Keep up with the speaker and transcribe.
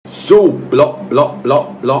Joe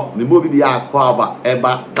block. Me movie be aquaba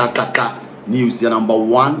eba tatata news. Your number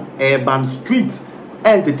one urban street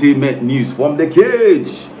entertainment news from the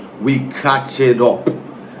cage. We catch it up.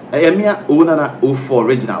 Emia Onana 04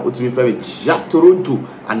 original. What's my favorite? Jack Toronto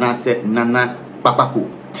and I said Nana Papako.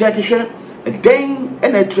 Check it. A day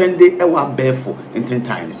and a trendy ewa barefoot in 10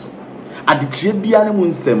 times. At the Chibiana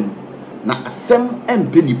Munsem na asem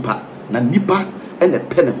and penipa na nipa and a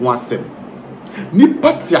pen of one sem.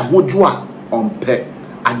 Nipa tia hojua on pe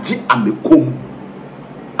aji amekom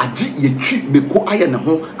aji ye tri meko aye ne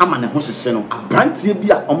ho ama ne ho hyehye no abrantie bi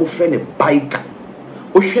a omo frɛ ne biker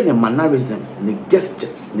o hwɛ ne mannerisms ne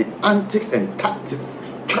gestures ne antics and tactics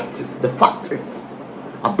the factors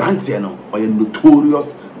abrantie no oye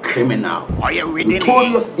notorious criminal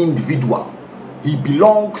notorious individual. He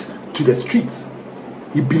belongs to the streets.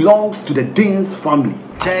 He belongs to the Dean's family.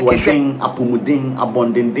 Aswadin, Apomudin,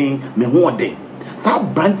 Abondendin, Mehuodin. Sa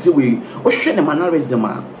branty way, or share the mannerism,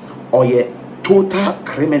 or a total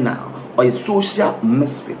criminal, or a social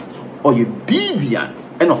misfit, or a deviant,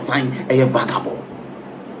 and a sign a vagabond.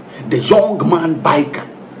 The young man biker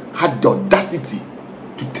had the audacity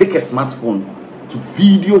to take a smartphone to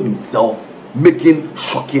video himself making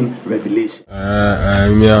shocking revelations.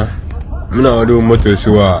 I'm not doing motor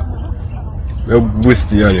so no boost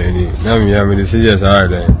the other. Now I'm the serious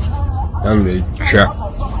hard. I'm the trap.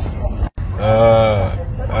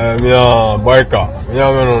 Biker.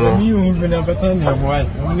 No. You even have a son, your wife.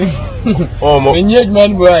 Oh, my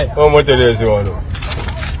man, boy. Oh, what it is, one.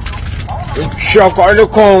 Shock on the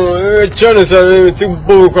corner, Chinese, I think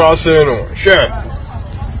bull crossing. Sure.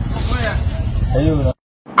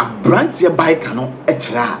 A brand your biker, no,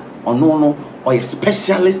 extra, or no, or a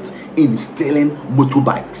specialist in stealing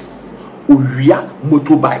motorbikes. Uria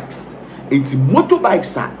motorbikes. Enti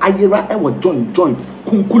motorbikes are ayera ewa joint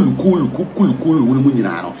kunkulu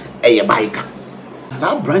nyina no eye bike.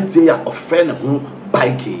 Sa brand here offend him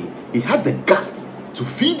bike. He had the guts to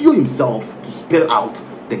video himself to spill out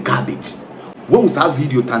the garbage. When we saw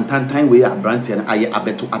video time where a brand here aye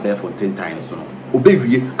abeto abe for 10 times so no.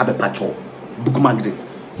 Obewie abe patrol. Bookmark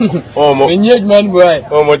this. Oh mo. Man boy.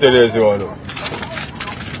 Oh mo tell you so no.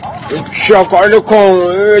 Shock on the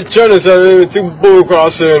corner, Chinese, I think bull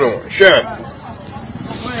crossing. Sure.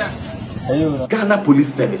 Ghana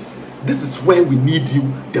Police Service, this is where we need you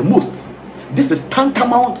the most. This is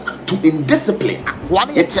tantamount to indiscipline.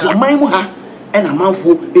 It's your mind and a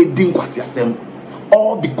mouthful a dinkwasiasem.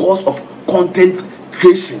 All because of content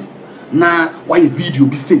creation. Now, why a video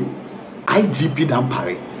be saying IGP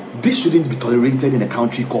Dampare, this shouldn't be tolerated in a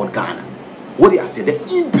country called Ghana. What they say, the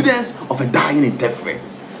impudence of a dying interference.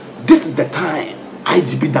 This is the time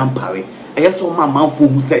IGP Dampare, a my mouth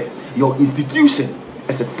who said your institution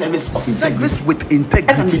is a service of service with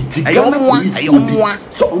integrity.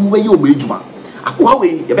 So on where you made one.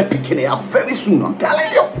 You better pick it up very soon. I'm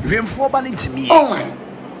telling you. Oh my,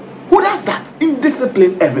 who does that?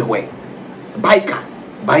 Indiscipline everywhere. Biker.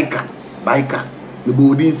 The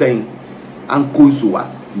body saying Uncle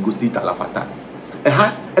Suwa, you go see Talafata.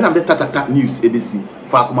 And I'm the Tata News ABC.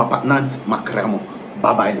 Fakuma Patnant Makramo.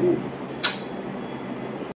 Bye bye.